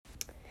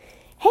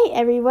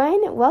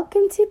everyone,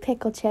 welcome to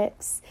Pickle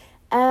Chips.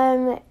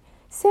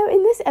 So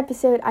in this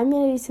episode, I'm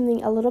going to do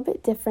something a little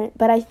bit different,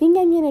 but I think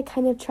I'm going to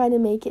kind of try to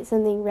make it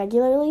something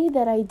regularly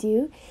that I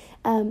do.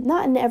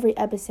 Not in every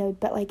episode,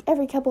 but like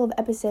every couple of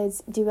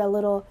episodes, do a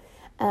little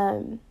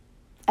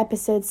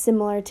episode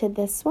similar to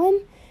this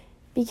one,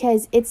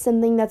 because it's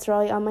something that's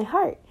really on my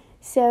heart.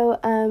 So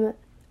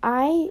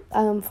I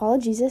follow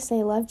Jesus. I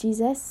love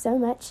Jesus so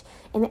much,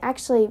 and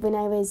actually when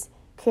I was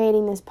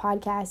creating this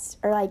podcast,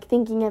 or like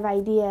thinking of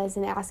ideas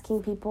and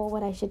asking people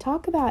what I should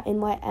talk about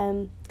and what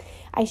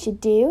I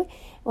should do,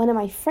 one of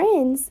my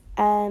friends,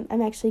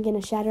 I'm actually going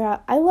to shout her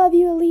out. I love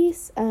you,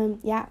 Elise.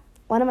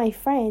 One of my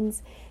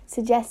friends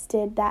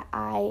suggested that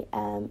I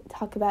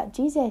talk about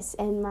Jesus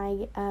and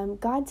my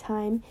God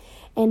time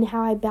and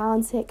how I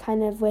balance it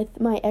kind of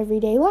with my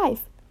everyday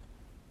life.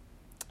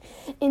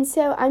 And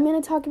so I'm going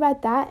to talk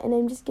about that, and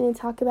I'm just going to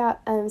talk about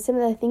some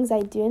of the things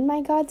I do in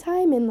my God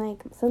time and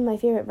like some of my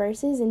favorite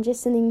verses and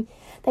just something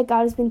that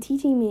God has been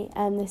teaching me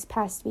this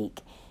past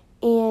week.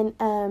 And,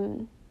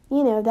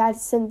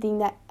 that's something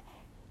that,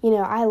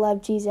 I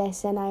love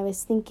Jesus, and I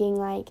was thinking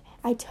like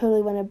I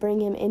totally want to bring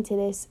him into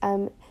this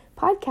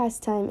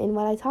podcast time and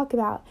what I talk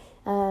about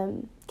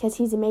because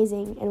he's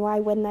amazing, and why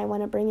wouldn't I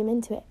want to bring him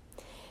into it?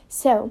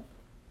 So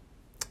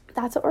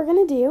that's what we're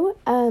going to do.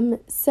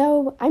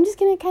 So I'm just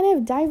going to kind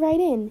of dive right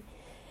in.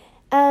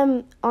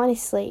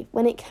 Honestly,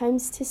 when it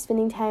comes to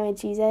spending time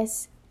with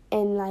Jesus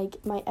and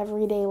like my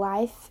everyday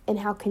life and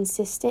how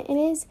consistent it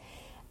is,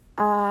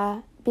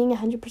 being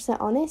 100%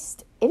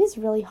 honest, it is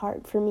really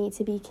hard for me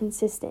to be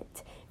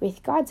consistent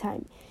with God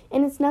time.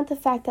 And it's not the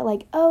fact that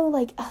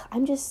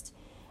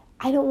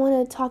I don't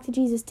want to talk to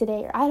Jesus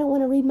today, or I don't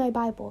want to read my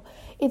Bible.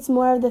 It's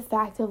more of the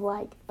fact of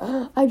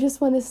I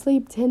just want to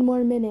sleep 10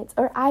 more minutes,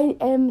 or I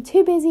am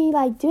too busy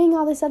doing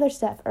all this other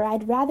stuff, or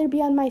I'd rather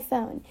be on my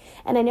phone.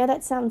 And I know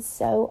that sounds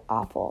so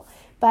awful,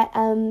 but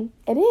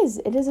it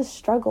is a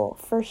struggle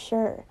for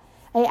sure.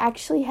 I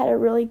actually had a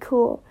really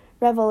cool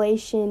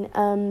revelation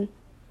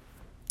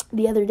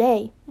the other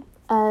day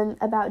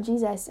about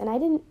Jesus, and I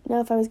didn't know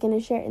if I was going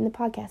to share it in the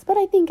podcast, but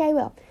I think I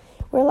will.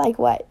 We're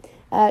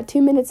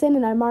 2 minutes in,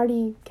 and I'm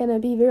already gonna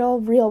be real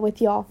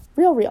with y'all.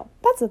 Real.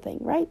 That's the thing,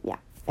 right? Yeah.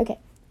 Okay.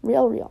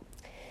 Real.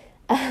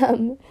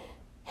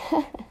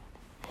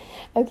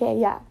 Okay,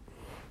 yeah.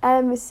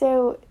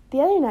 So the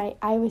other night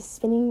I was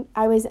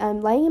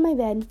laying in my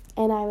bed,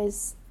 and I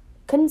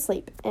couldn't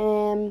sleep.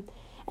 And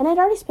I'd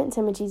already spent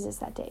time with Jesus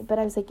that day, but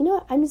I was like, you know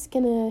what? I'm just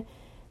gonna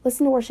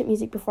listen to worship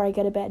music before I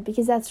go to bed,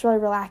 because that's really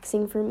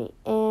relaxing for me.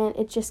 And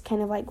it just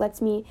kind of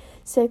lets me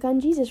soak on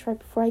Jesus right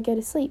before I go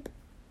to sleep.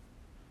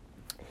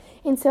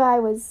 And so I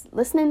was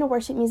listening to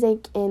worship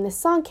music, and the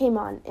song came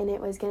on, and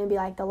it was going to be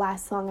the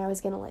last song I was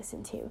going to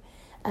listen to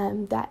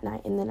that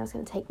night, and then I was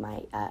going to take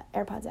my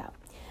AirPods out.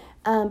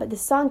 But the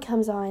song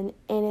comes on,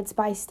 and it's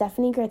by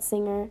Stephanie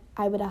Gritzinger.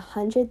 I would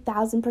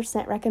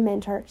 100,000%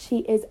 recommend her. She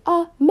is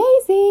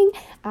amazing.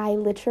 I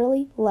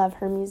literally love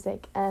her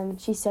music.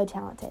 She's so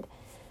talented.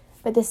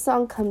 But this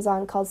song comes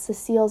on called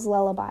Cecile's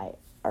Lullaby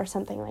or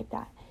something like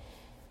that.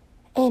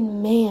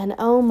 And man,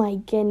 oh my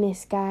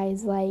goodness,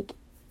 guys,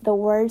 the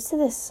words to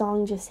this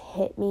song just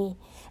hit me.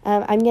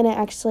 I'm going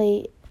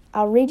to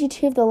I'll read you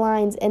two of the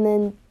lines, and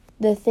then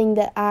the thing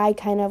that I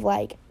kind of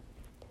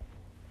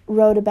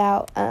wrote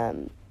about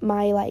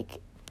my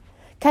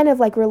kind of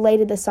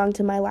related the song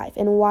to my life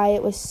and why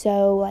it was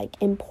so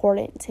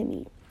important to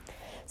me.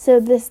 So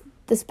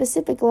the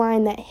specific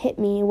line that hit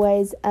me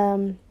was,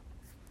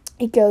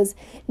 it goes,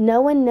 "No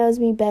one knows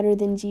me better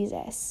than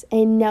Jesus,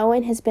 and no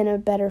one has been a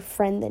better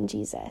friend than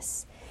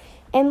Jesus."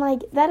 And,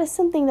 that is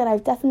something that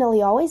I've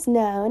definitely always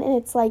known, and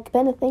it's,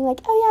 been a thing,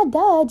 oh, yeah,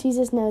 duh,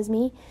 Jesus knows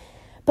me.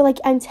 But,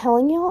 I'm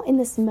telling y'all, in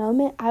this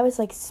moment, I was,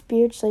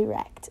 spiritually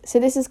wrecked. So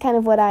this is kind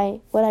of what I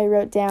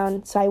wrote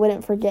down so I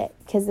wouldn't forget,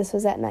 because this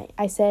was at night.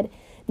 I said,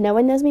 no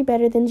one knows me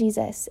better than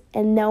Jesus,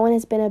 and no one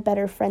has been a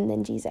better friend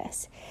than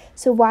Jesus.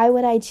 So why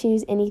would I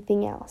choose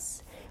anything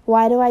else?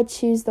 Why do I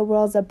choose the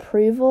world's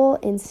approval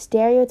and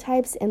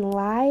stereotypes and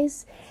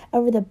lies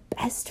over the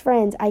best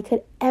friends I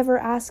could ever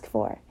ask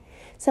for?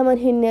 Someone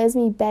who knows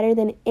me better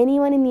than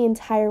anyone in the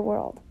entire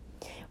world.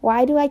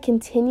 Why do I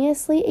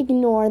continuously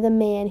ignore the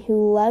man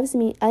who loves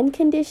me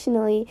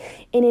unconditionally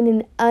and in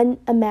an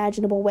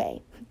unimaginable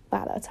way?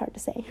 Wow, that's hard to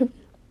say.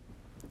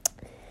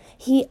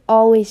 He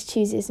always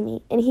chooses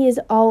me, and he is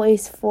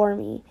always for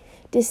me.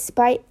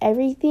 Despite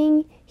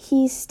everything,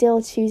 he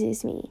still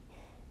chooses me.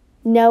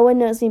 No one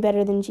knows me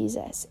better than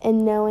Jesus,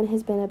 and no one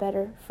has been a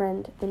better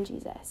friend than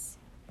Jesus.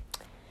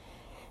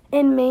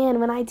 And man,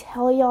 when I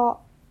tell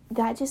y'all,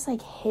 that just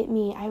hit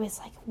me. I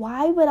was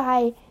why would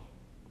I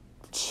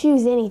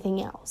choose anything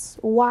else?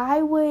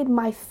 Why would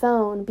my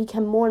phone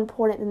become more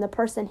important than the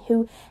person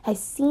who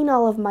has seen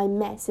all of my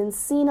mess and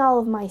seen all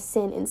of my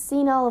sin and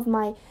seen all of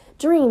my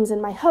dreams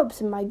and my hopes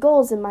and my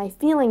goals and my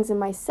feelings and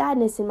my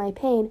sadness and my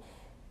pain?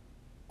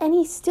 And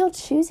he still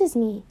chooses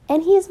me,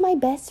 and he is my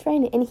best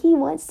friend, and he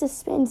wants to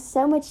spend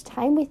so much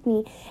time with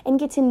me and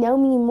get to know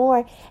me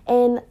more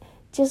and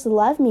just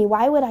love me.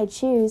 Why would I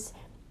choose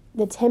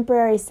the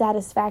temporary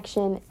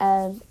satisfaction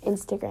of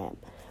Instagram?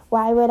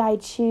 Why would I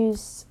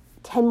choose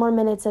 10 more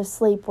minutes of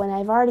sleep when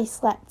I've already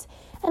slept?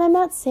 And I'm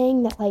not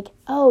saying that like,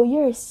 oh,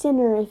 you're a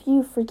sinner if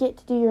you forget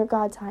to do your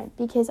God time.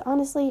 Because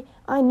honestly,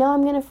 I know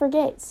I'm going to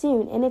forget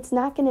soon. And it's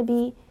not going to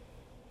be,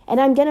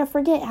 and I'm going to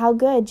forget how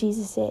good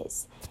Jesus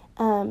is.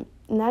 And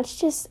that's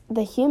just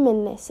the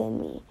humanness in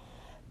me.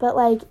 But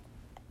like,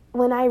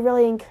 when I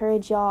really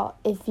encourage y'all,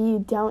 if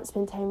you don't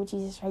spend time with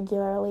Jesus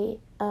regularly,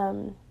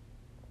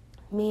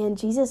 man,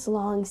 Jesus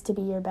longs to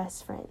be your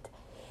best friend.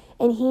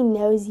 And he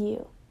knows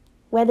you.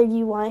 Whether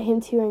you want him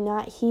to or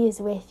not, he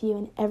is with you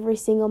in every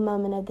single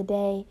moment of the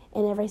day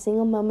and every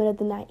single moment of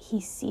the night.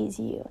 He sees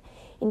you.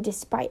 And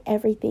despite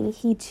everything,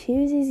 he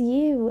chooses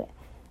you.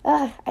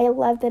 I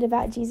love that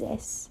about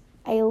Jesus.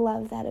 I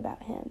love that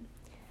about him.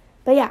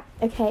 But yeah,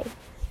 okay.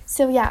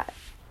 So yeah,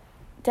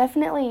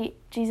 definitely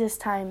Jesus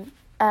time,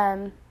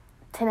 10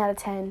 out of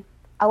 10,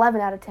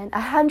 11 out of 10,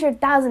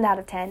 100,000 out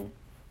of 10,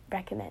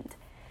 recommend.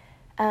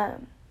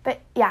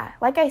 But yeah,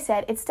 like I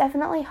said, it's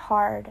definitely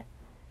hard.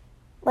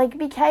 Like,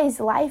 because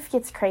life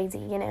gets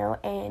crazy,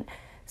 and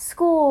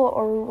school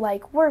or,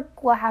 like,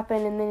 work will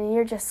happen, and then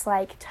you're just,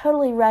 like,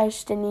 totally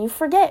rushed, and you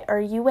forget, or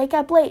you wake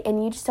up late,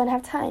 and you just don't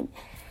have time.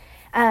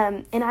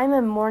 And I'm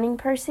a morning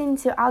person,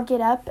 so I'll get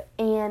up,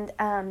 and,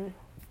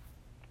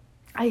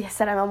 I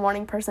said I'm a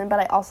morning person, but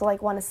I also,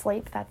 like, want to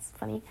sleep. That's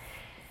funny.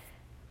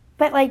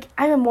 But, like,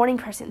 I'm a morning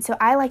person, so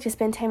I like to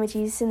spend time with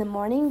Jesus in the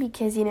morning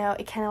because, it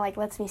kind of, like,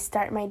 lets me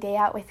start my day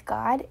out with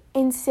God.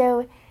 And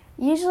so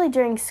usually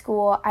during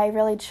school, I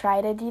really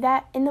try to do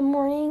that in the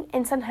morning,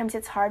 and sometimes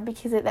it's hard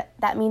because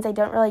that means I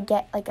don't really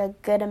get, like, a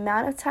good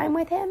amount of time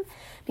with him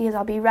because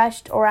I'll be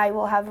rushed or I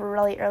will have a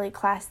really early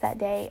class that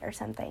day or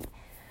something.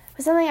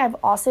 But something I've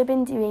also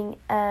been doing,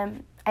 I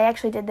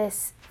actually did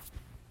this,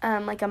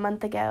 like, a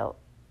month ago.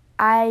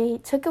 I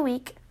took a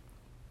week,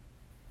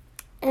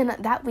 and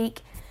that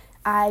week,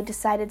 I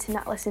decided to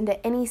not listen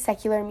to any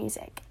secular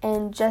music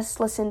and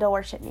just listen to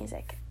worship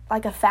music,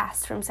 like a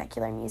fast from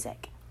secular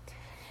music.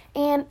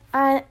 And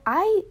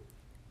I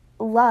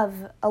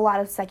love a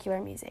lot of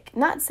secular music.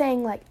 Not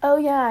saying like, oh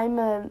yeah, I'm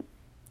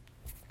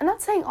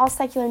not saying all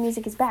secular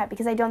music is bad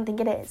because I don't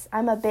think it is.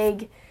 I'm a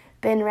big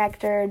Ben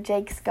Rector,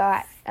 Jake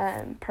Scott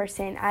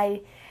person.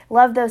 I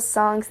love those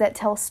songs that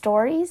tell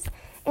stories.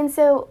 And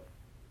so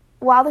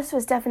while this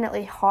was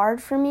definitely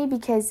hard for me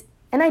because,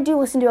 and I do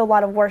listen to a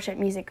lot of worship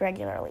music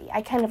regularly.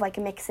 I kind of like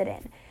mix it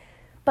in.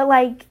 But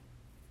like,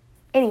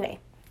 anyway,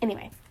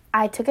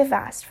 I took a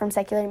fast from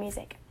secular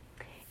music.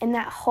 And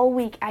that whole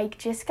week, I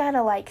just got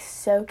to, like,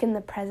 soak in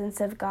the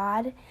presence of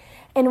God.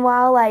 And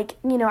while, like,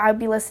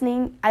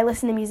 I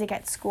listen to music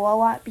at school a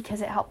lot because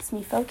it helps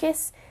me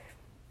focus.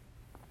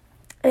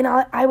 And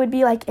I would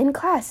be, like, in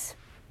class,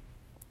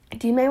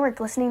 doing my work,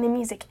 listening to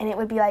music. And it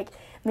would be like,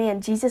 man,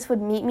 Jesus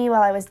would meet me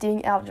while I was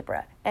doing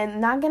algebra.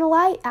 And not going to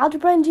lie,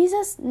 algebra and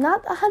Jesus,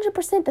 not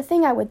 100% the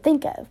thing I would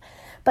think of.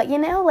 But,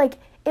 like,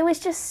 it was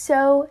just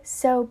so,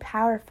 so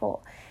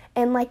powerful.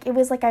 And, like, it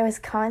was like I was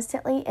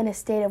constantly in a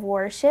state of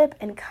worship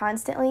and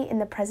constantly in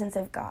the presence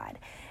of God.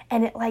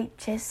 And it, like,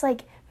 just,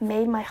 like,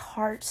 made my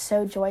heart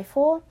so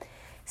joyful,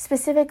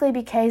 specifically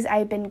because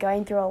I'd been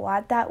going through a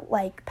lot that,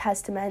 like,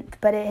 past month.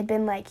 But it had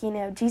been, like,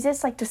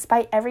 Jesus, like,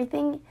 despite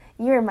everything,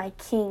 you are my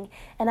king.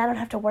 And I don't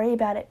have to worry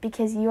about it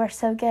because you are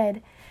so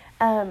good.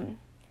 And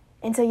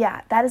so,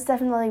 yeah, that is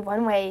definitely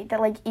one way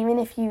that, like, even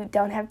if you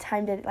don't have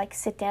time to, like,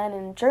 sit down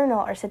and journal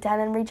or sit down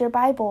and read your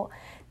Bible,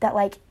 that,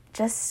 like,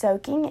 just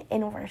soaking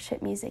in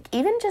worship music,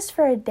 even just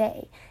for a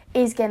day,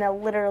 is going to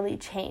literally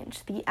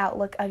change the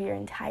outlook of your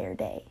entire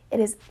day.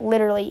 It is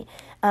literally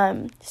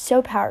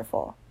so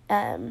powerful.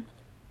 I'm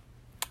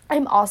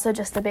also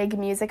just a big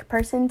music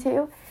person,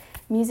 too.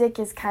 Music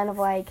is kind of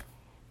like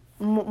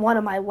one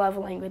of my love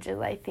languages,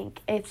 I think.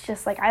 It's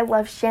just like I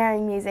love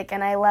sharing music,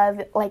 and I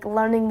love, like,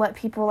 learning what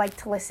people like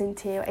to listen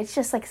to. It's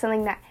just, like,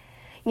 something that,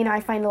 I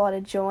find a lot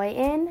of joy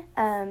in.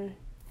 I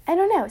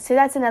don't know. So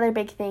that's another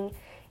big thing.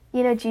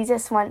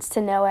 Jesus wants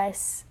to know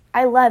us.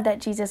 I love that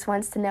Jesus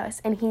wants to know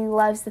us, and he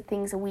loves the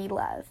things we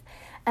love.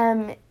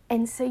 And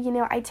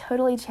so, I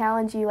totally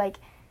challenge you, like,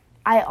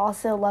 I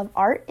also love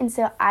art, and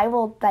so I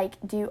will, like,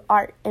 do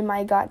art in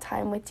my God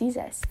time with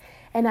Jesus.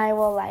 And I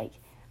will, like,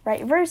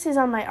 write verses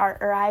on my art,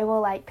 or I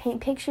will, like,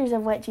 paint pictures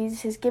of what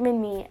Jesus has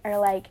given me, or,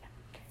 like,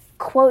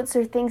 quotes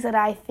or things that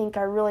I think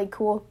are really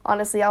cool.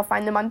 Honestly, I'll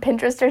find them on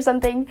Pinterest or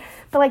something.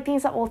 But, like,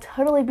 things that will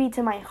totally be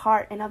to my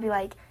heart, and I'll be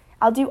like,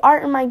 I'll do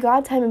art in my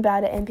God time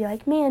about it and be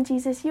like, man,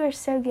 Jesus, you are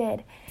so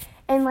good.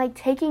 And, like,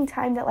 taking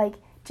time that, like,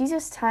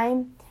 Jesus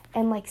time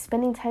and, like,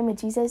 spending time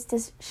with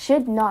Jesus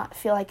should not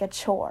feel like a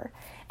chore.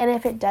 And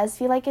if it does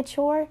feel like a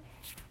chore,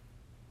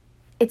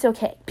 it's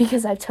okay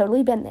because I've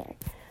totally been there.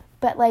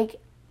 But, like,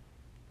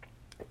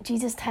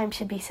 Jesus time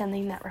should be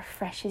something that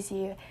refreshes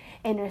you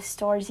and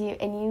restores you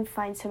and you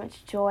find so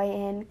much joy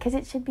in, because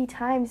it should be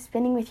time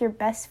spending with your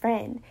best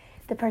friend,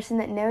 the person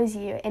that knows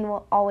you and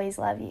will always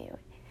love you.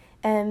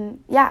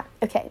 Yeah,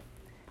 okay,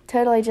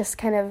 totally just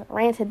kind of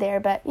ranted there,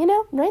 but,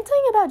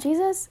 ranting about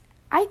Jesus,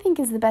 I think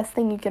is the best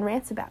thing you can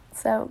rant about,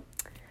 so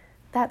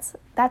that's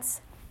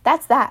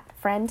that,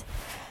 friend.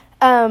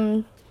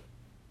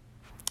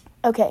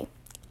 Okay,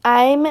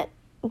 I'm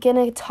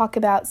gonna talk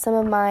about some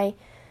of my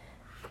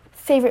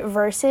favorite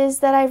verses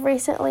that I've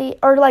recently,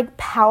 or like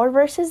power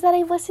verses that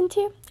I've listened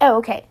to. Oh,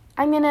 okay.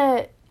 I'm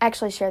gonna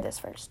actually share this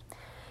first.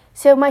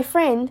 So my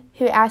friend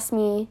who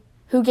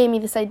gave me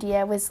this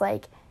idea was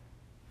like,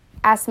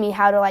 asked me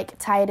how to like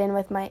tie it in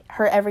with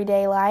her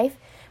everyday life.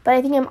 But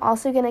I think I'm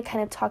also gonna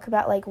kind of talk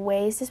about like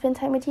ways to spend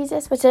time with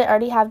Jesus, which I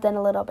already have done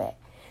a little bit.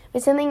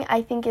 But something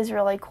I think is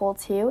really cool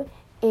too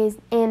is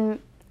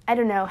I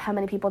don't know how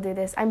many people do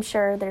this. I'm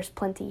sure there's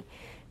plenty.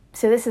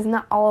 So this is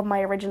not all of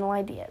my original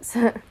ideas.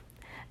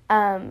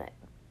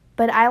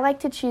 But I like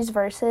to choose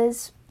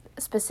verses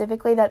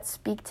specifically that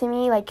speak to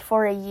me like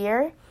for a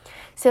year.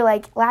 So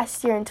like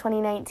last year in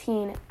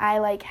 2019, I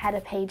like had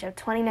a page of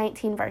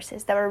 2019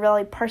 verses that were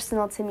really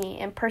personal to me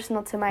and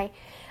personal to my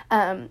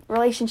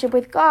relationship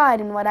with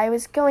God and what I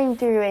was going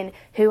through and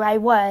who I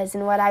was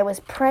and what I was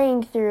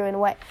praying through and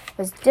what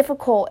was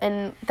difficult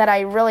and that I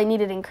really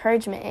needed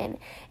encouragement in.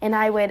 And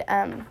I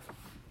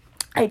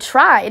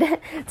tried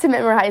to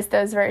memorize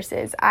those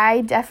verses. I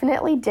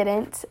definitely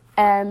didn't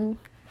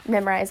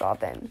memorize all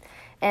of them,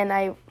 and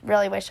I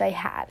really wish I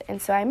had.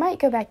 And so I might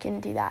go back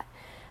and do that.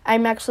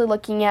 I'm actually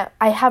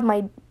I have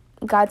my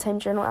God Time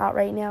journal out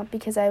right now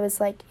because I was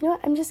like, you know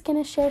what, I'm just going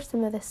to share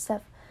some of this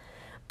stuff.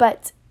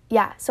 But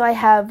yeah, so I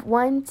have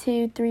 1,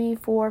 2, 3,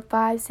 4,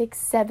 5, 6,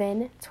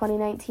 7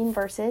 2019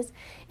 verses.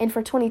 And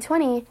for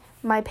 2020,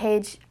 my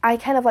page, I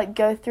kind of like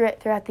go through it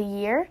throughout the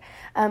year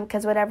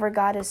because whatever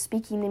God is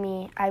speaking to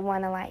me, I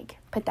want to like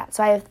put that.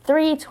 So I have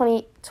 3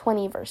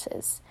 2020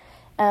 verses.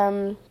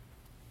 And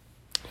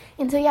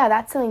so yeah,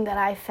 that's something that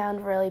I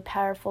found really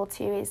powerful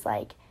too, is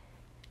like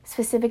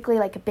specifically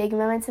like big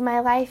moments in my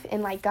life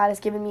and like God has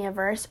given me a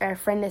verse or a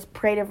friend has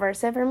prayed a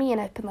verse over me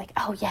and I've been like,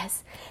 oh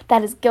yes,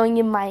 that is going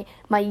in my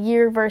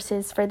year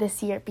verses for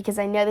this year because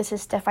I know this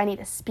is stuff I need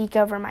to speak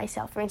over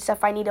myself and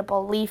stuff I need to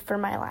believe for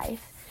my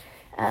life.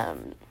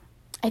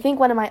 I think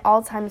one of my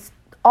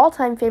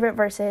all-time favorite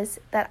verses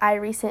that I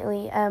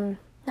recently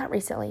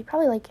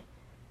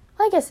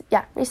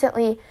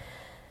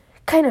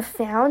kind of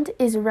found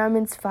is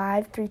Romans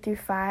 5,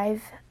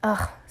 3-5.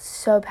 Ugh,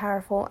 so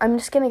powerful. I'm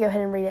just going to go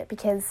ahead and read it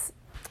because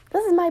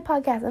this is my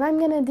podcast and I'm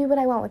going to do what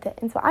I want with it.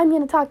 And so I'm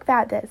going to talk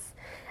about this.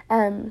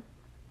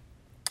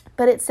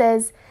 But it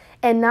says,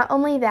 and not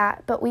only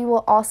that, but we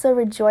will also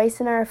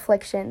rejoice in our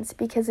afflictions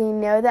because we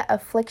know that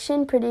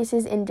affliction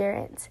produces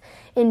endurance.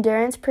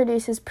 Endurance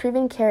produces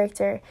proven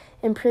character,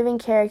 and proven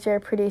character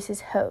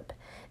produces hope.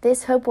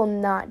 This hope will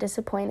not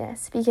disappoint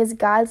us because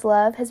God's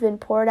love has been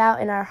poured out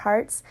in our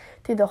hearts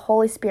through the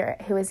Holy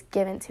Spirit who is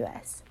given to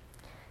us.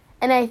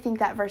 And I think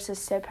that verse is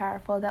so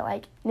powerful that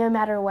like no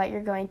matter what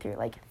you're going through,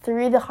 like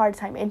through the hard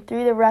time and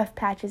through the rough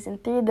patches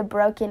and through the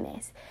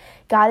brokenness,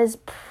 God is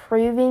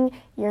proving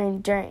your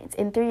endurance.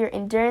 And through your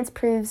endurance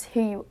proves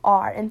who you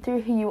are. And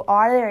through who you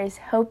are, there is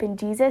hope in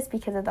Jesus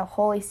because of the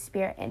Holy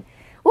Spirit. And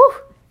woo,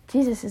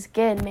 Jesus is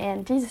good,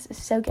 man. Jesus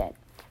is so good.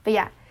 But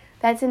yeah,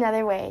 that's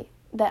another way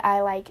that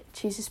I like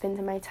choose to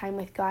spend my time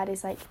with God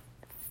is like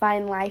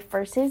find life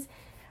verses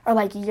or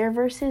like year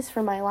verses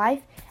for my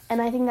life.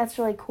 And I think that's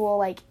really cool.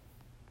 Like,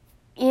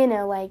 you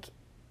know, like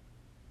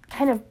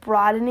kind of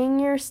broadening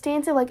your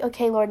stance of like,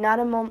 okay, Lord, not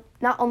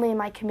only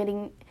am I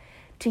committing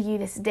to you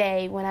this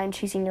day when I'm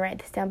choosing to write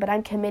this down, but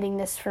I'm committing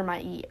this for my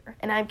year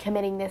and I'm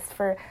committing this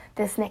for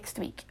this next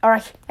week.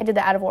 Or I did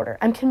that out of order.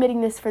 I'm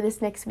committing this for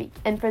this next week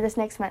and for this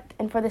next month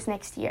and for this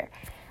next year.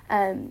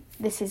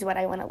 This is what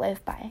I want to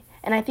live by.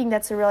 And I think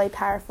that's a really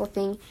powerful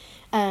thing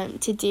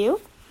to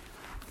do.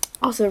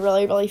 Also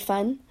really, really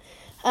fun.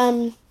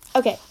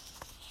 Okay.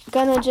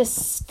 Gonna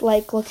just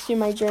like look through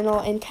my journal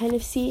and kind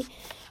of see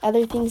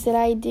other things that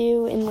I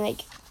do. And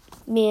like,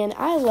 man,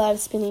 I love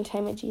spending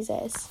time with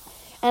Jesus.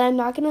 And I'm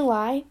not gonna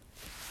lie,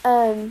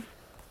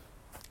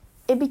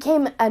 it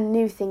became a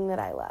new thing that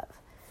I love.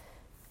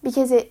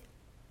 Because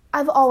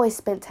I've always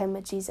spent time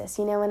with Jesus.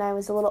 You know, when I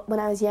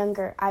was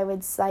younger, I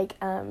would like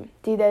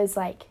do those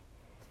like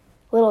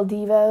little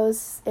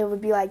devos. It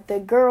would be like the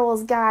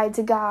girl's guide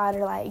to God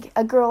or like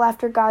a girl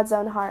after God's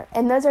own heart.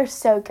 And those are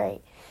so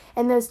great.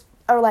 And those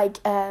are like,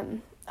 I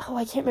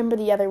can't remember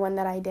the other one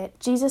that I did.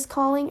 Jesus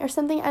Calling or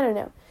something. I don't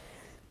know.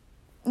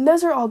 And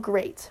those are all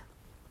great.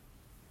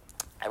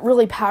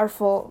 Really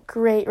powerful,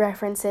 great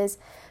references.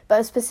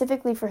 But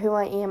specifically for who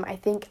I am, I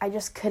think I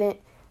just couldn't,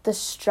 the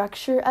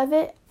structure of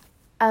it,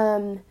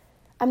 I'm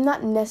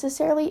not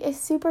necessarily a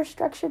super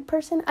structured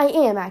person. I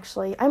am,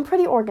 actually. I'm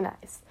pretty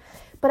organized.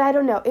 But I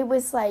don't know. It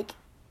was like,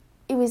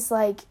 I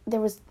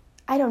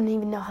don't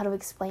even know how to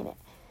explain it.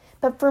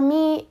 But for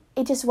me,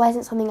 it just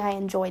wasn't something I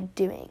enjoyed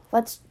doing.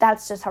 That's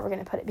just how we're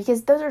going to put it.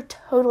 Because those are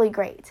totally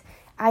great.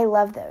 I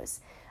love those.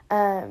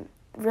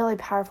 Really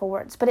powerful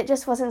words. But it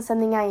just wasn't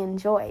something I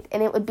enjoyed.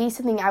 And it would be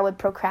something I would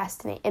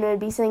procrastinate. And it would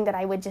be something that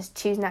I would just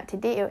choose not to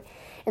do.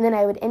 And then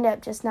I would end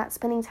up just not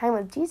spending time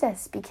with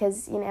Jesus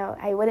because, you know,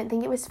 I wouldn't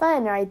think it was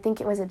fun or I'd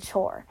think it was a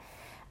chore.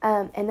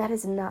 And that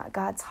is not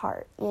God's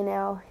heart, you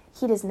know.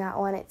 he does not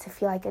want it to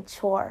feel like a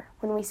chore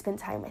when we spend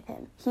time with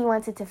him. He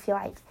wants it to feel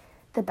like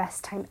the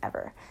best time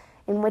ever,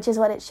 and which is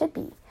what it should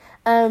be.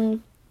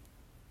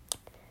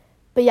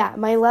 But yeah,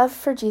 my love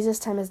for Jesus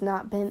time has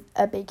not been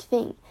a big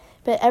thing.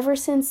 But ever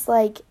since,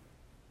 like,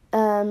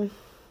 I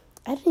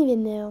don't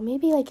even know,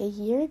 maybe like a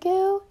year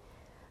ago,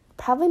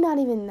 probably not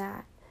even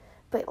that.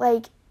 But,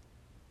 like,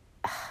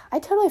 I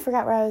totally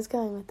forgot where I was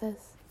going with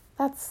this.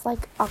 That's,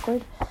 like,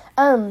 awkward.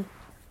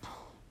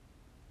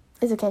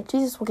 It's okay.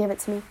 Jesus will give it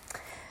to me.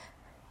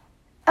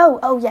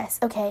 Oh, yes,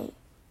 okay.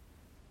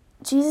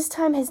 Jesus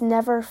time has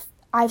never,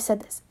 I've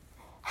said this,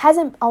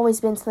 hasn't always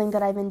been something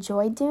that I've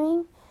enjoyed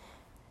doing.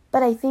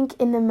 But I think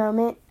in the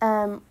moment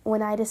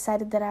when I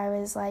decided that I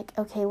was like,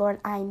 okay, Lord,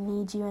 I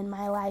need you in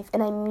my life,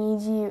 and I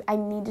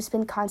need to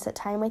spend constant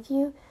time with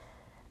you,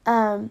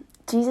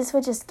 Jesus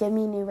would just give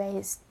me new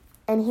ways.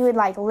 And he would,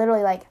 like,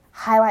 literally, like,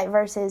 highlight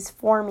verses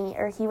for me,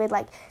 or he would,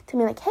 like, tell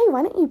me, like, hey,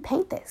 why don't you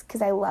paint this?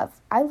 Because I love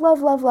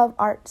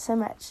art so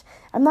much.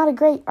 I'm not a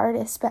great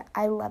artist, but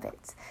I love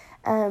it.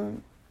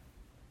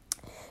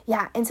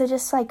 Yeah, and so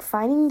just, like,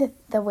 finding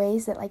the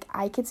ways that, like,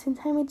 I could spend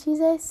time with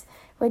Jesus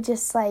would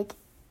just, like,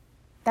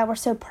 that were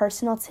so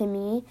personal to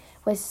me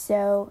was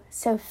so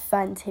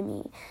fun to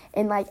me.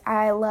 And, like,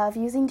 I love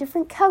using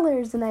different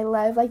colors, and I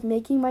love, like,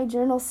 making my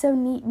journal so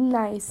neat and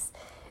nice.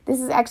 This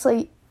is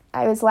actually,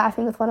 I was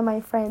laughing with one of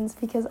my friends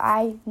because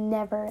I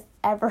never,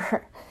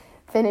 ever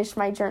finish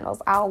my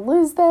journals. I'll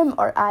lose them,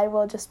 or I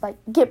will just, like,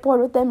 get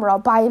bored with them, or I'll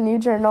buy a new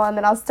journal, and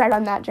then I'll start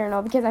on that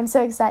journal because I'm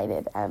so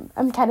excited.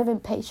 I'm kind of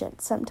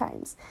impatient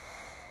sometimes.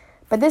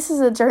 But this is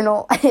a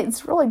journal.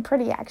 It's really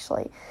pretty,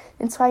 actually.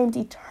 And so I am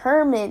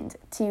determined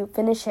to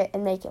finish it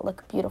and make it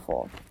look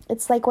beautiful.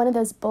 It's like one of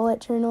those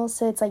bullet journals,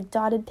 so it's like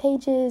dotted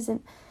pages.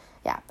 And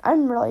yeah,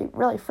 I'm really,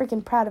 really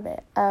freaking proud of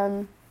it.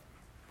 But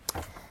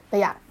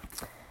yeah.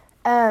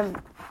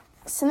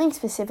 Something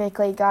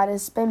specifically God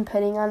has been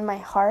putting on my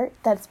heart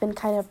that's been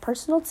kind of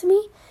personal to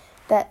me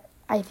that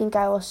I think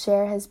I will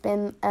share has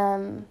been,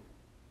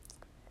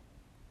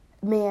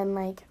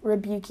 like,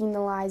 rebuking the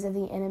lies of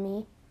the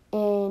enemy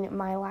in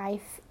my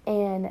life,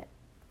 and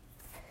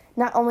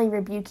not only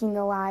rebuking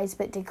the lies,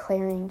 but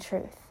declaring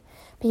truth,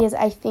 because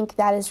I think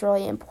that is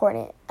really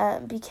important,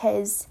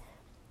 because,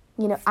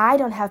 you know, I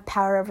don't have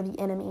power over the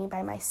enemy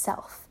by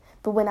myself,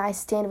 but when I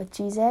stand with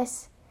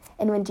Jesus,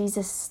 and when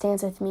Jesus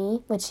stands with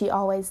me, which he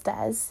always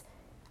does,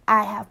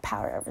 I have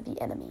power over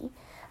the enemy.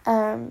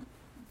 And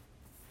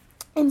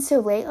so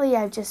lately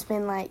I've just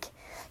been, like,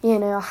 you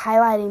know,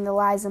 highlighting the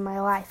lies in my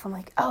life. I'm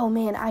like, oh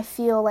man, I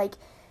feel like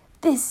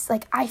this,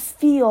 like, I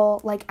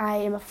feel like I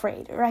am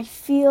afraid, or I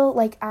feel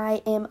like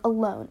I am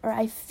alone, or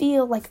I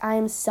feel like I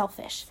am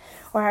selfish,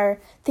 or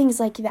things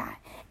like that.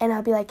 And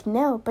I'll be like,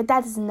 no, but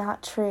that is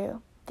not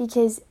true.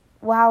 Because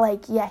while,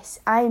 like, yes,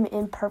 I am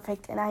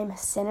imperfect and I am a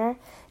sinner,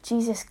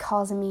 Jesus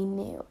calls me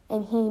new,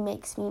 and he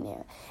makes me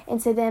new.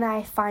 And so then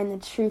I find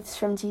the truths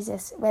from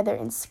Jesus, whether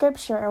in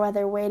scripture or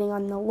whether waiting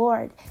on the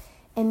Lord.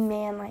 And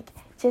man, like,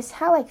 just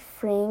how, like,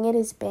 freeing it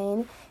has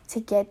been to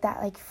get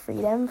that, like,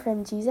 freedom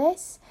from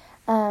Jesus,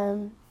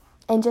 and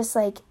just,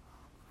 like,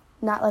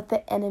 not let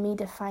the enemy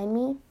define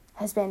me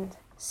has been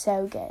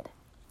so good.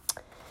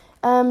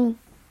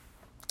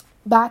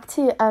 Back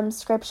to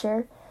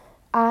scripture,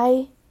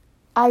 I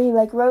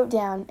like wrote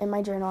down in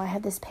my journal, I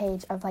have this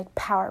page of, like,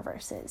 power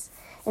verses.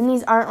 And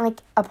these aren't,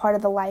 like, a part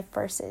of the life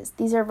verses.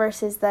 These are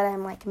verses that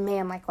I'm like,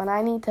 man, like, when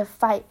I need to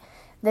fight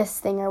this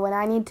thing, or when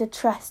I need to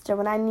trust, or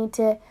when I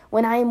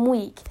am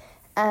weak.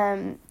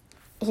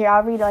 Here,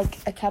 I'll read, like,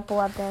 a couple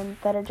of them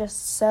that are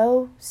just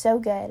so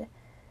good.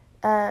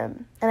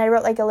 And I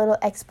wrote, like, a little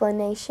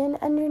explanation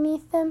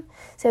underneath them.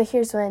 So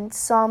here's one,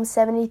 Psalm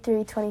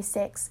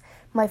 73:26.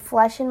 My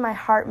flesh and my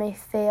heart may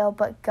fail,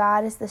 but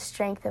God is the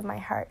strength of my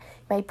heart,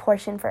 my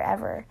portion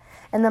forever.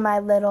 And then my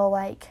little,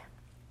 like,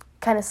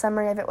 kind of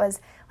summary of it was,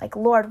 like,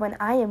 Lord, when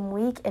I am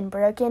weak and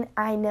broken,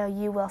 I know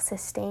you will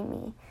sustain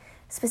me.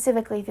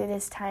 Specifically through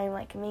this time,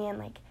 like, man,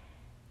 like,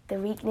 the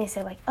weakness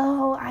of, like,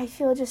 oh, I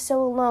feel just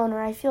so alone,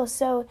 or I feel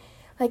so,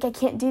 like, I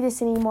can't do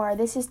this anymore, or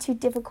this is too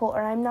difficult,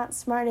 or I'm not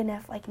smart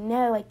enough. Like,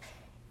 no, like,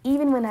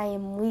 even when I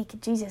am weak,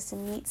 Jesus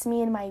meets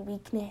me in my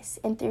weakness,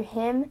 and through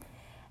him,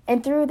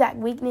 and through that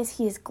weakness,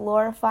 he is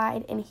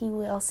glorified, and he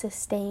will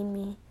sustain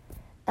me.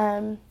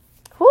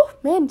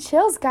 Man,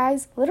 chills,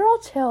 guys, literal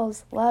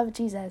chills. Love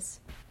Jesus.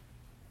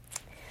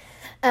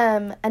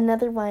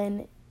 Another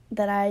one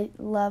that I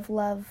love.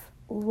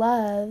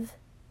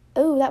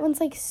 Oh, that one's,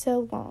 like,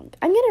 so long.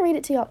 I'm gonna read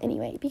it to y'all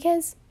anyway,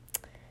 because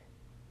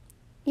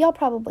y'all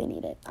probably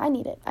need it. I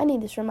need it. I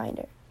need this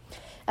reminder.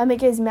 It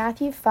goes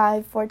Matthew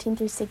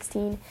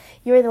 5:14-16.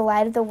 You are the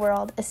light of the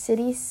world. A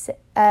city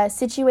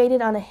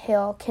situated on a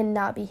hill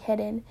cannot be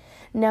hidden.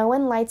 No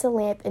one lights a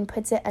lamp and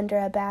puts it under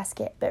a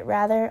basket, but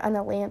rather on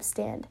a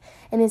lampstand,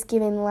 and is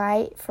giving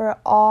light for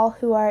all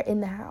who are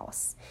in the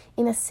house.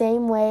 In the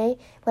same way,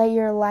 let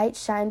your light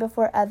shine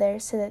before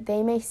others, so that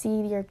they may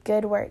see your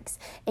good works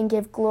and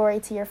give glory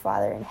to your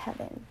Father in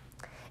heaven.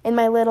 And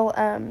my little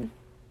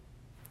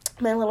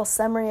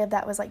summary of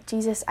that was, like,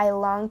 Jesus, I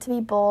long to be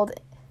bold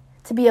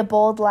to be a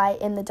bold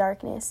light in the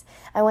darkness.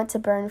 I want to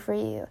burn for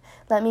you.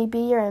 Let me be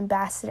your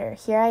ambassador.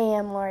 Here I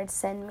am, Lord,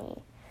 send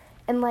me.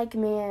 And like,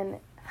 man,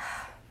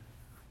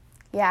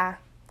 yeah.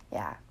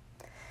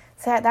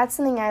 So that's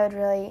something I would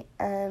really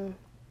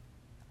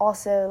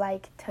also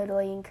like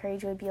totally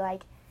encourage would be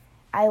like,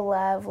 I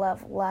love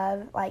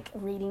like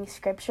reading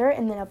scripture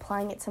and then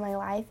applying it to my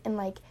life and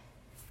like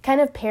kind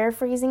of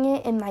paraphrasing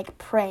it and like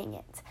praying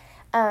it.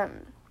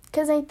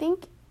 Because I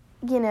think,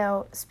 you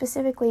know,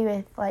 specifically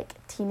with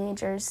like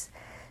teenagers,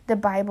 the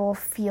Bible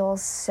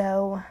feels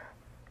so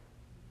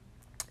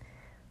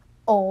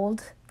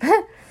old,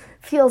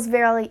 feels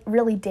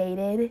really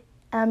dated.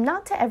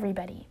 Not to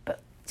everybody,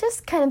 but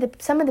just kind of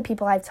some of the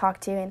people I've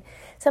talked to and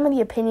some of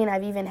the opinion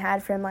I've even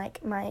had from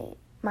like my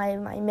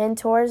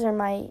mentors or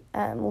my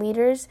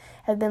leaders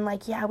have been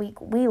like, yeah,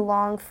 we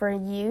long for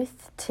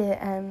youth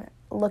to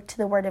look to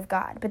the Word of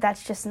God, but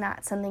that's just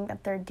not something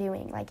that they're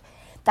doing. Like,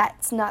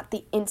 that's not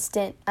the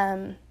instant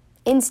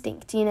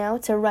instinct, you know,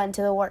 to run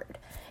to the Word.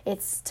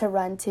 It's to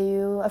run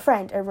to a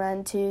friend or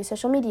run to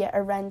social media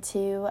or run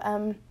to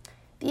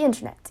the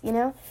internet, you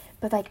know.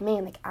 But like,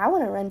 man, like I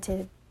want to run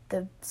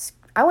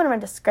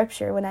to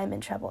Scripture when I'm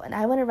in trouble, and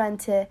I want to run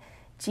to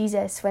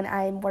Jesus when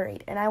I'm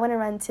worried, and I want to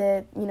run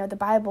to, you know, the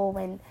Bible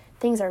when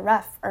things are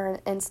rough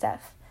and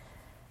stuff.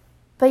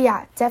 But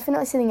yeah,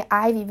 definitely something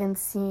I've even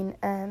seen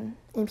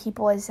in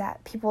people is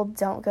that people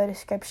don't go to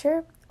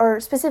Scripture, or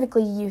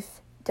specifically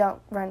youth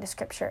don't run to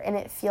Scripture, and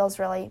it feels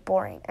really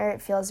boring, or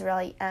it feels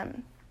really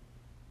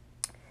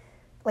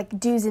like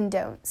do's and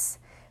don'ts.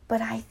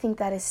 But I think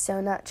that is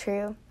so not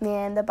true.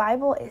 Man, the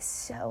Bible is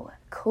so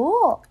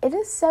cool. It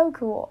is so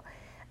cool.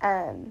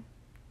 I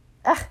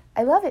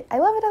love it. I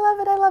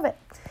love it.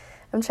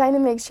 I'm trying to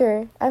make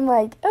sure. I'm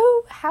like,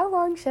 oh, how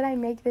long should I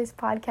make this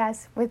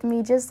podcast with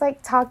me just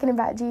like talking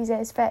about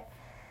Jesus? But,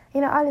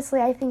 you know,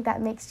 honestly, I think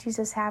that makes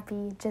Jesus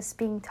happy, just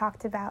being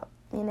talked about,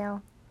 you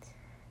know.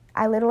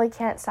 I literally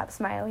can't stop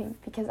smiling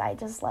because I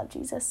just love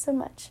Jesus so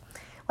much.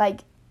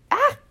 Like,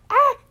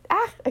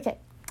 okay.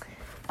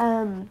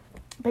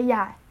 But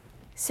yeah,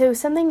 so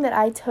something that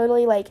I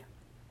totally like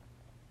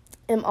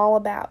am all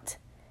about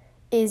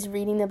is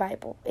reading the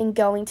Bible and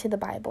going to the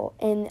Bible,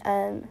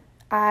 and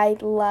I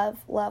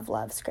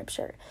love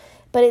Scripture,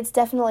 but it's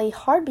definitely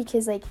hard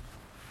because, like,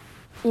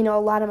 you know, a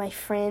lot of my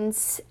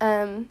friends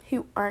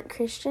who aren't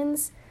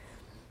Christians,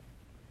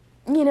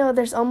 you know,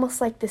 there's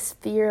almost like this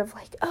fear of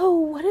like, oh,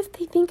 what if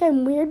they think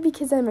I'm weird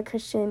because I'm a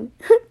Christian?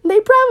 They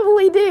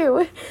probably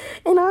do,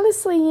 and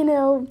honestly, you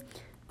know,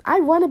 I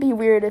want to be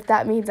weird if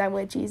that means I'm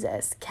with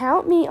Jesus.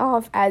 Count me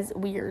off as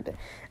weird.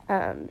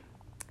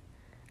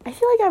 I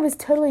feel like I was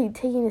totally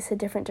taking this a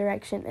different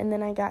direction, and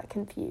then I got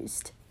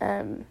confused.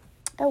 Oh,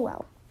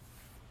 well.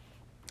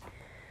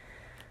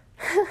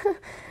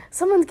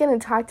 Someone's going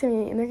to talk to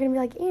me, and they're going to be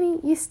like,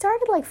 Annie, you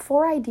started like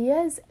 4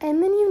 ideas,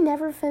 and then you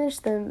never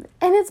finished them.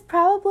 And it's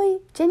probably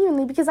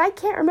genuinely because I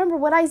can't remember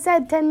what I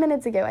said 10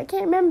 minutes ago. I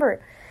can't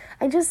remember.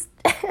 I just,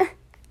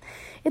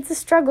 it's a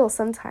struggle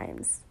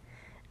sometimes.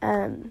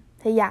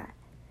 But yeah,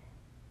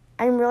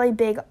 I'm really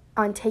big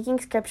on taking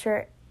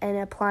Scripture and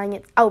applying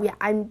it. Oh, yeah,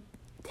 I'm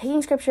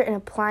taking Scripture and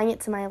applying it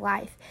to my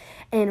life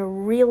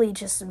and really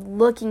just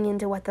looking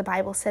into what the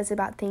Bible says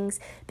about things,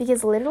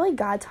 because literally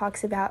God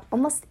talks about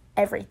almost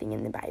everything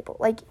in the Bible.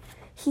 Like,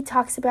 he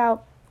talks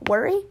about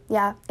worry,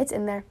 yeah, it's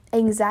in there.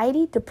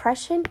 Anxiety,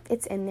 depression,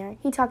 it's in there.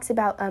 He talks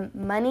about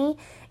money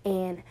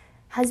and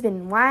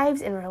husband and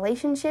wives and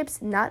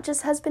relationships, not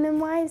just husband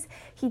and wives.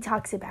 He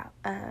talks about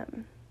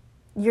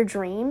your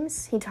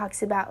dreams. He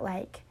talks about,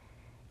 like,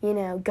 you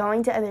know,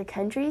 going to other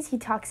countries. He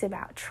talks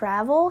about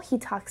travel. He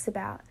talks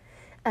about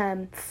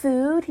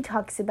food. He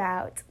talks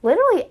about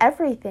literally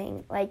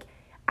everything. Like,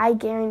 I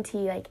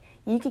guarantee, like,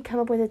 you could come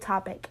up with a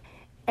topic,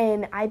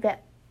 and I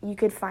bet you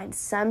could find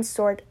some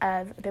sort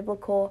of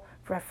biblical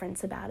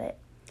reference about it.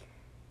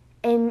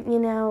 And, you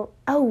know,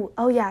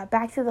 oh yeah,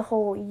 back to the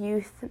whole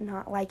youth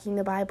not liking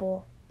the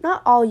Bible.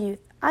 Not all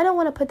youth. I don't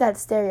want to put that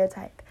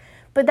stereotype,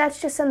 but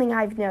that's just something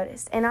I've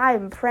noticed, and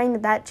I'm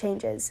praying that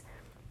changes.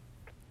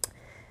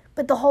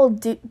 But the whole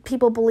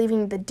people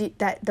believing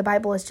that the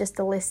Bible is just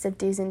a list of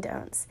do's and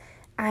don'ts,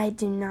 I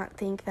do not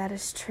think that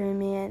is true,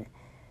 man.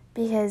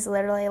 Because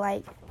literally,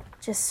 like,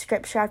 just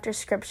scripture after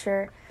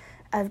scripture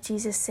of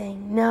Jesus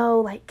saying, no,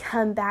 like,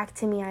 come back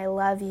to me, I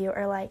love you,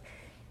 or like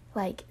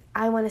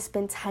I want to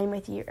spend time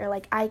with you, or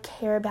like, I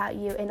care about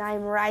you, and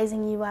I'm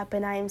rising you up,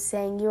 and I am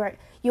saying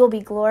you'll be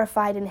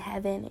glorified in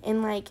heaven.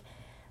 And like,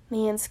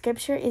 man,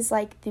 Scripture is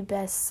like the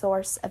best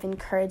source of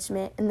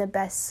encouragement and the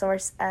best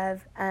source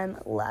of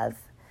love,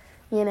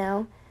 you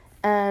know.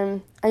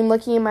 I'm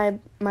looking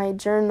in my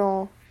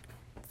journal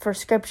for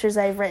scriptures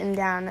I've written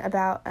down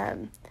about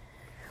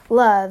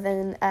love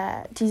and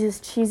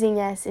Jesus choosing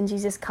us and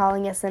Jesus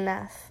calling us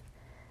enough.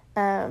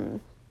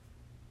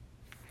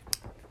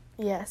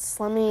 Yes,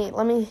 let me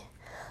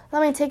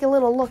take a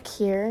little look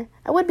here.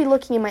 I would be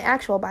looking in my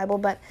actual Bible,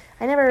 but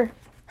I never.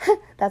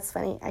 That's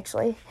funny,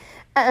 actually.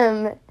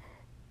 I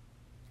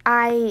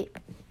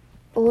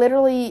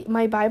literally,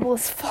 my Bible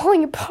is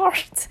falling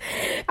apart.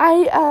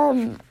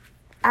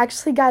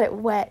 actually got it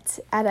wet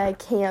at a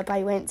camp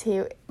I went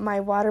to. My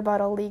water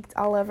bottle leaked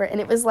all over,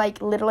 and it was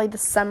like literally the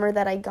summer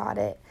that I got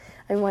it.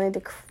 I wanted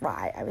to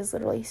cry. I was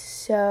literally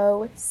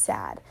so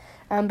sad.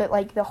 But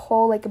like the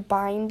whole like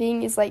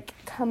binding is like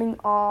coming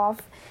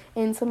off,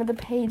 and some of the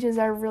pages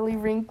are really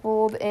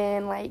wrinkled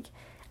and like,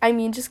 I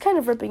mean, just kind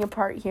of ripping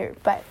apart here,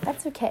 but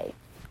that's okay.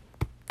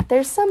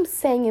 There's some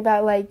saying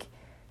about like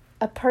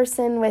a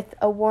person with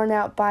a worn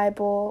out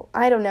Bible.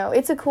 I don't know.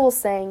 It's a cool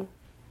saying.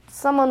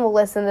 Someone will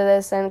listen to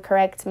this and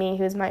correct me,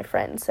 who's my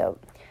friend. So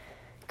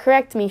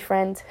correct me,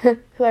 friend,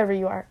 whoever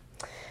you are.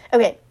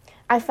 Okay,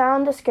 I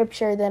found a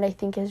scripture that I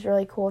think is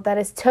really cool. That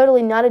is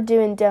totally not a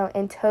do and don't,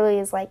 and totally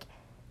is like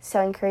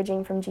so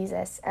encouraging from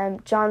Jesus.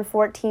 John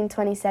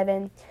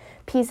 14:27.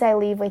 Peace I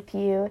leave with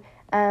you.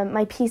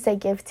 My peace I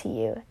give to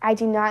you. I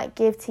do not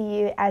give to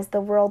you as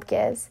the world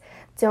gives.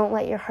 Don't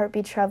let your heart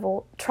be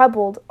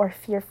troubled or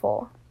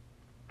fearful.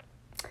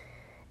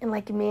 And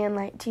like, man,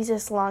 like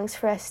Jesus longs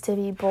for us to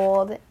be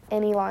bold,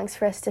 and he longs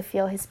for us to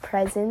feel his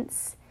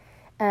presence.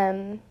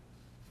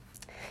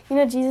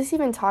 Jesus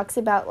even talks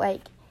about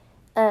like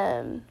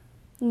the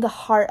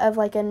heart of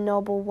like a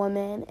noble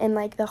woman, and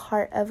like the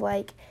heart of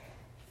like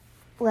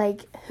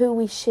who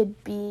we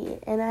should be.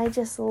 And I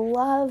just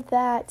love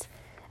that.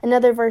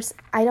 Another verse,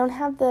 I don't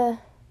have the...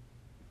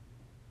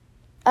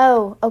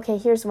 Oh, okay,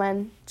 here's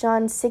one.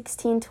 John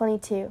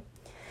 16:22.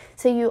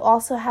 So you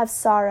also have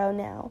sorrow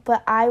now,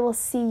 but I will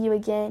see you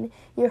again.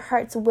 Your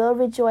hearts will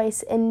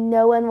rejoice, and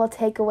no one will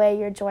take away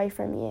your joy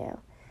from you.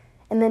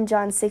 And then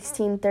John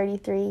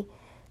 16:33.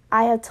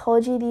 I have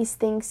told you these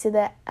things so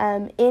that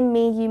in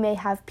me you may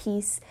have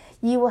peace.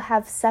 You will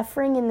have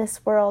suffering in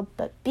this world,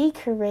 but be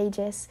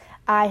courageous.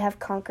 I have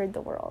conquered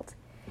the world.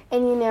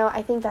 And,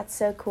 I think that's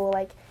so cool.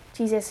 Like,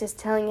 Jesus is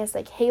telling us,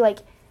 like, hey, like,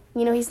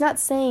 he's not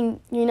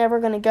saying you're never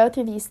going to go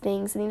through these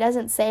things. And he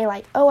doesn't say,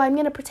 like, oh, I'm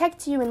going to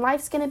protect you and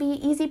life's going to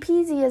be easy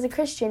peasy as a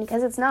Christian,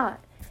 because it's not.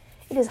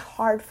 It is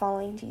hard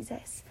following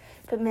Jesus.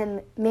 But,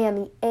 man,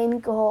 the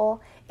end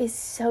goal is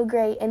so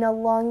great. And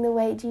along the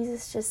way,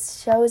 Jesus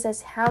just shows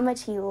us how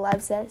much he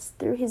loves us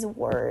through his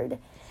word.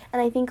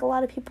 And I think a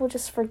lot of people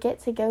just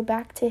forget to go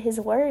back to his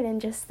word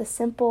and just the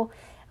simple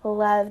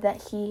love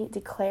that he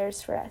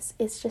declares for us.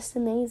 It's just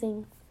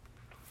amazing.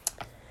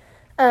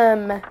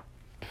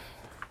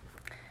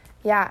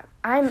 Yeah,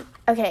 I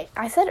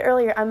said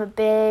earlier I'm a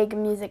big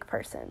music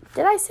person.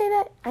 Did I say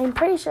that? I'm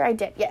pretty sure I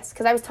did, yes,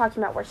 because I was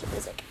talking about worship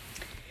music.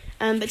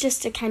 But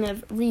just to kind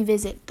of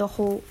revisit the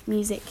whole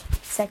music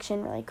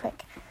section really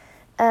quick.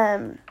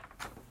 I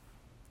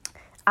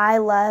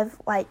love,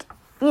 like,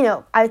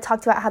 I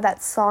talked about how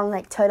that song,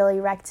 like, totally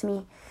wrecked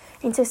me.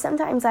 And so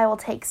sometimes I will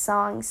take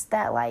songs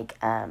that, like,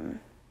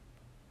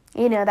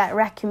 that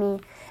wreck me,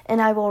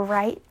 and I will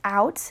write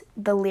out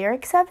the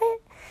lyrics of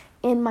it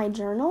in my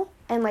journal,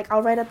 and like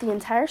I'll write out the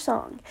entire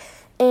song,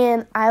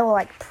 and I will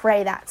like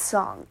pray that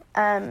song.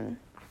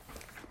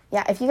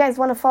 If you guys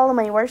want to follow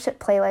my worship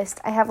playlist,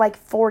 I have like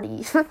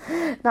 40,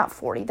 not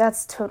 40,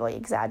 that's totally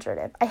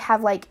exaggerative. I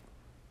have like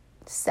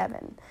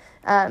 7,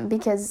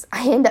 because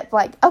I end up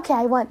like, okay,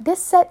 I want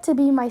this set to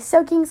be my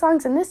soaking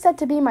songs, and this set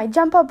to be my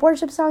jump up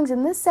worship songs,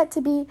 and this set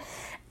to be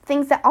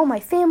things that all my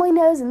family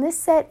knows, and this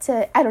set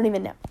to, I don't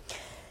even know.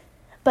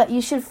 But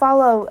you should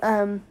follow,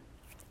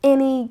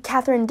 Annie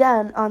Catherine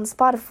Dunn on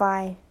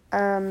Spotify.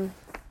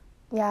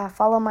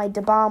 Follow my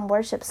Da Bomb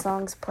worship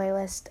songs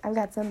playlist. I've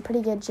got some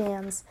pretty good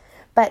jams.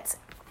 But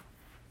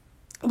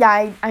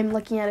I'm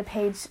looking at a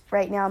page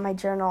right now in my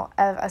journal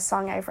of a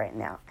song I've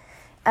written out.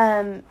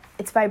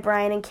 It's by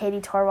Brian and Katie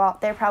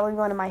Torwalt. They're probably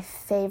one of my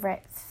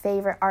favorite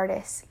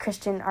artists,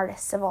 Christian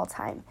artists of all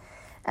time.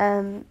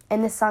 And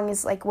this song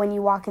is like When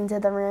You Walk Into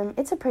the Room.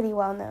 It's a pretty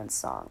well-known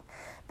song.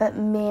 But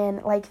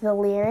man, like the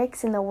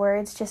lyrics and the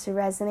words just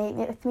resonate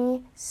with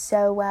me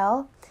so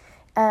well.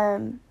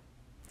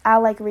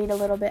 I'll like read a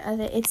little bit of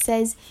it. It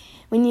says,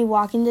 when you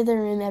walk into the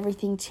room,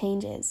 everything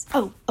changes.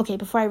 Oh, okay,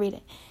 before I read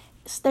it.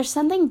 There's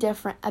something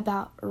different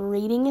about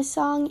reading a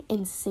song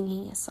and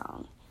singing a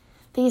song.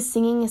 Because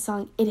singing a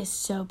song, it is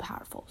so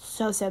powerful.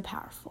 So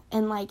powerful.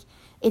 And like,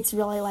 it's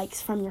really like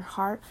from your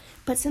heart.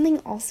 But something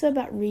also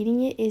about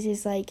reading it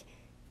is like,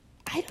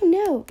 I don't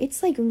know.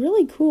 It's like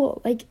really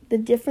cool. Like the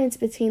difference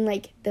between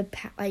like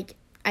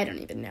I don't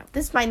even know.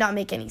 This might not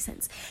make any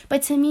sense.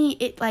 But to me,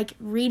 it like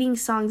reading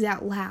songs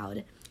out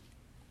loud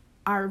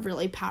are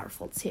really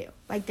powerful too.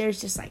 Like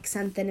there's just like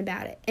something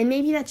about it. And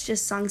maybe that's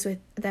just songs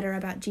that are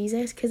about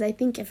Jesus, because I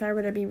think if I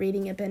were to be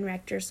reading a Ben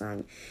Rector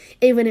song,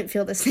 it wouldn't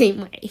feel the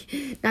same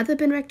way. Not that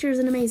Ben Rector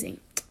isn't amazing.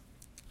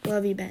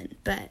 Love you, Ben.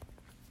 But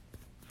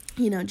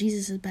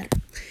Jesus is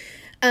better.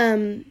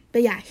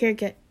 But yeah,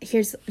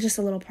 here's just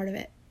a little part of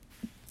it.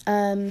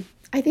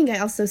 I think I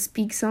also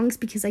speak songs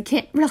because I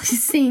can't really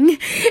sing.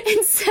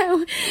 And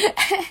so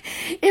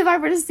if I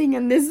were to sing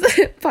on this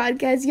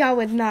podcast, y'all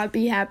would not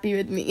be happy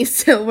with me.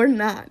 So we're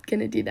not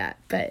going to do that.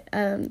 But,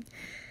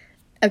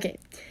 okay.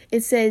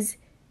 It says,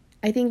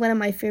 I think one of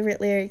my favorite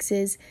lyrics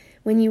is,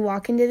 when you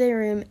walk into the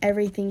room,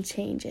 everything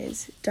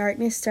changes.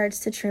 Darkness starts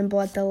to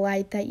tremble at the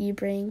light that you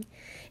bring.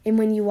 And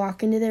when you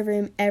walk into the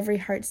room, every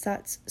heart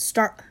starts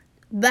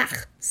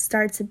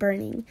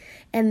burning.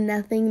 And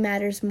nothing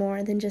matters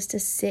more than just to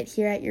sit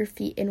here at your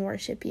feet and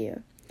worship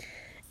you.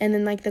 And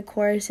then, like, the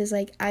chorus is,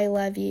 like, I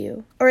love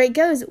you. Or it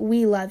goes,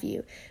 we love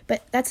you.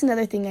 But that's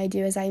another thing I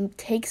do is I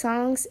take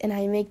songs and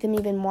I make them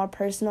even more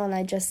personal and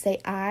I just say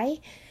I.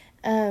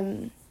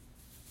 I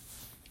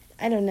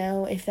don't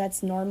know if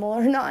that's normal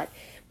or not.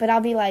 But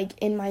I'll be, like,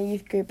 in my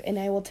youth group and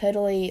I will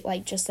totally,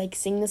 like, just, like,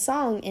 sing the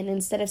song. And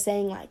instead of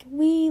saying, like,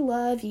 we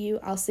love you,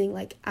 I'll sing,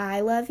 like,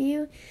 I love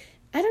you.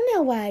 I don't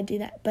know why I do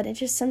that. But it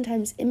just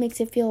sometimes, it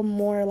makes it feel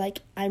more like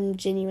I'm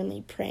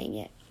genuinely praying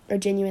it or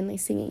genuinely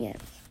singing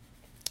it.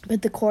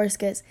 But the chorus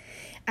goes,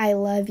 I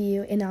love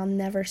you and I'll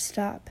never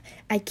stop.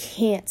 I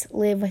can't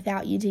live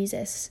without you,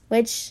 Jesus.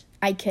 Which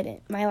I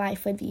couldn't. My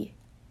life would be,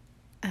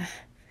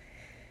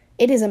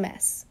 it is a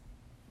mess.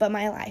 But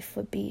my life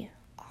would be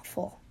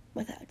awful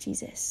without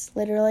Jesus.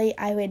 Literally,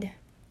 I would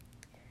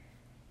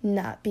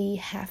not be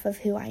half of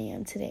who I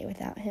am today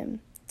without him.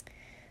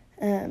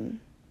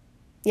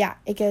 Yeah,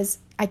 it goes,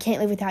 I can't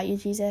live without you,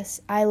 Jesus.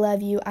 I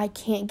love you. I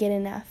can't get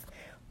enough.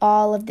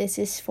 All of this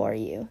is for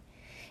you.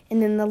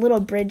 And then the little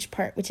bridge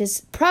part, which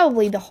is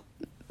probably the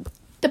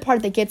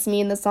part that gets me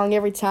in the song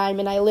every time,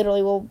 and I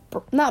literally will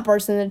not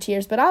burst into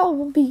tears, but I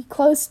will be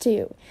close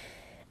to.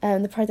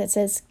 The part that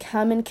says,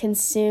 come and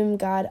consume,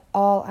 God,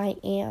 all I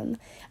am.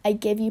 I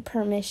give you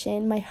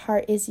permission. My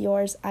heart is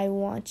yours. I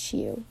want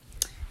you.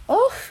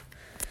 Oh,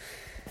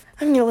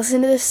 I'm going to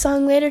listen to this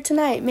song later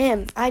tonight.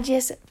 Man, I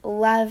just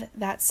love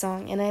that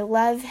song. And I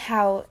love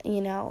how,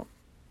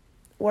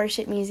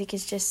 worship music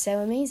is just so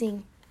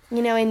amazing.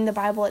 In the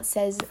Bible it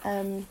says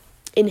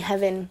in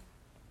heaven,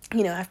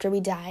 after we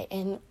die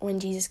and when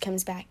Jesus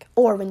comes back,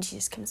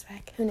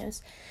 who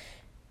knows,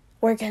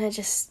 we're going to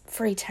just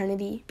for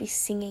eternity be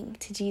singing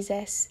to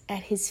Jesus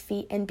at his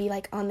feet and be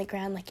like on the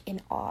ground, like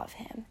in awe of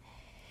him.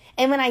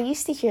 And when I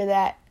used to hear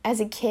that as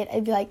a kid,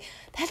 I'd be like,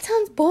 that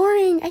sounds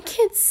boring. I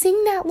can't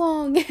sing that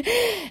long.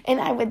 And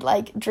I would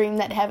like dream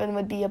that heaven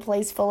would be a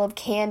place full of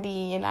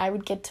candy and I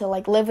would get to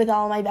like live with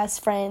all my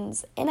best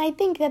friends. And I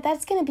think that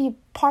that's going to be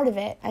part of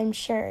it, I'm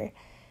sure.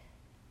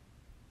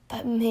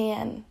 But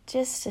man,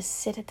 just to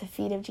sit at the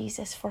feet of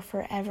Jesus for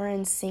forever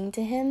and sing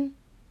to him,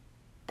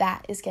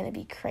 that is going to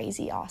be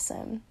crazy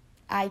awesome.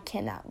 I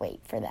cannot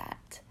wait for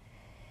that.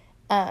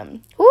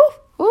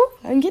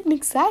 I'm getting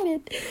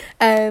excited.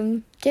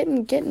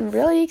 Getting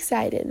really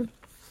excited.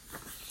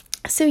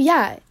 So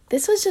yeah,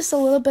 this was just a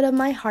little bit of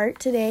my heart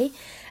today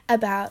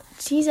about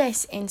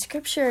Jesus and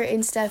scripture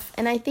and stuff.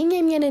 And I think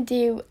I'm going to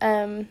do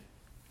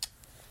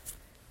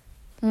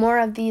more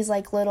of these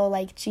like little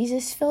like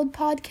Jesus-filled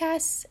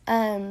podcasts.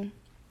 And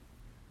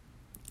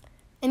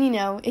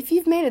if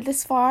you've made it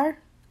this far,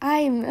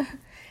 I'm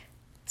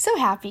so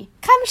happy.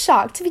 Kind of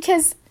shocked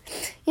because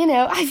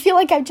I feel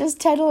like I've just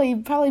totally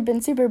probably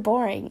been super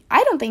boring.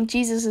 I don't think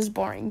Jesus is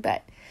boring,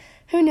 but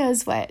who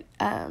knows what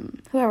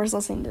whoever's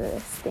listening to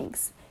this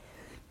thinks.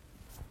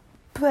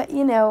 But,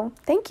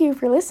 thank you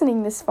for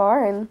listening this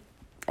far, and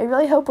I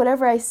really hope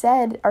whatever I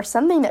said or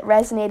something that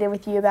resonated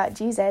with you about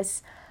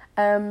Jesus.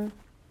 I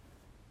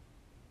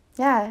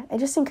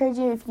just encourage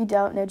you, if you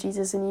don't know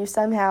Jesus and you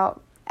somehow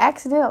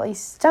accidentally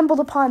stumbled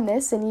upon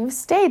this and you've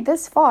stayed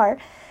this far,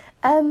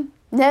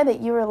 know that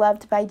you are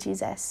loved by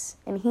Jesus,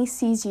 and he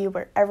sees you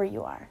wherever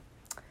you are.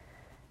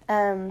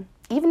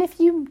 Even if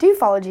you do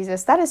follow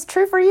Jesus, that is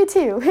true for you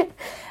too.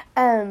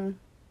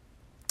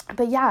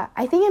 But yeah,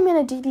 I think I'm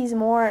going to do these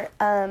more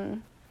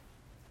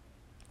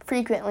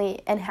frequently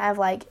and have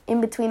like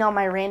in between all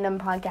my random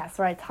podcasts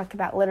where I talk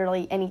about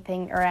literally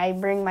anything, or I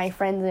bring my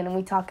friends in and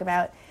we talk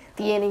about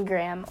the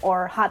Enneagram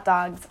or hot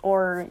dogs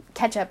or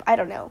ketchup. I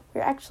don't know.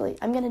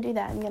 I'm going to do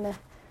that.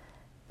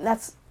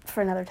 That's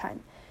for another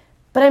time.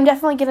 But I'm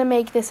definitely going to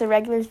make this a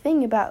regular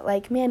thing about,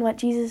 like, man, what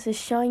Jesus is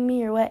showing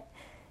me or what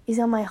is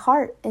on my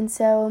heart. And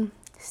so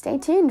stay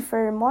tuned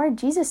for more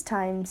Jesus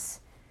times.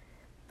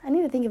 I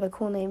need to think of a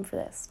cool name for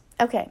this.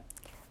 Okay.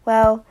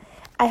 Well,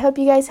 I hope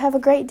you guys have a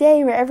great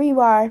day wherever you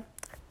are.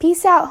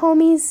 Peace out,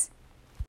 homies.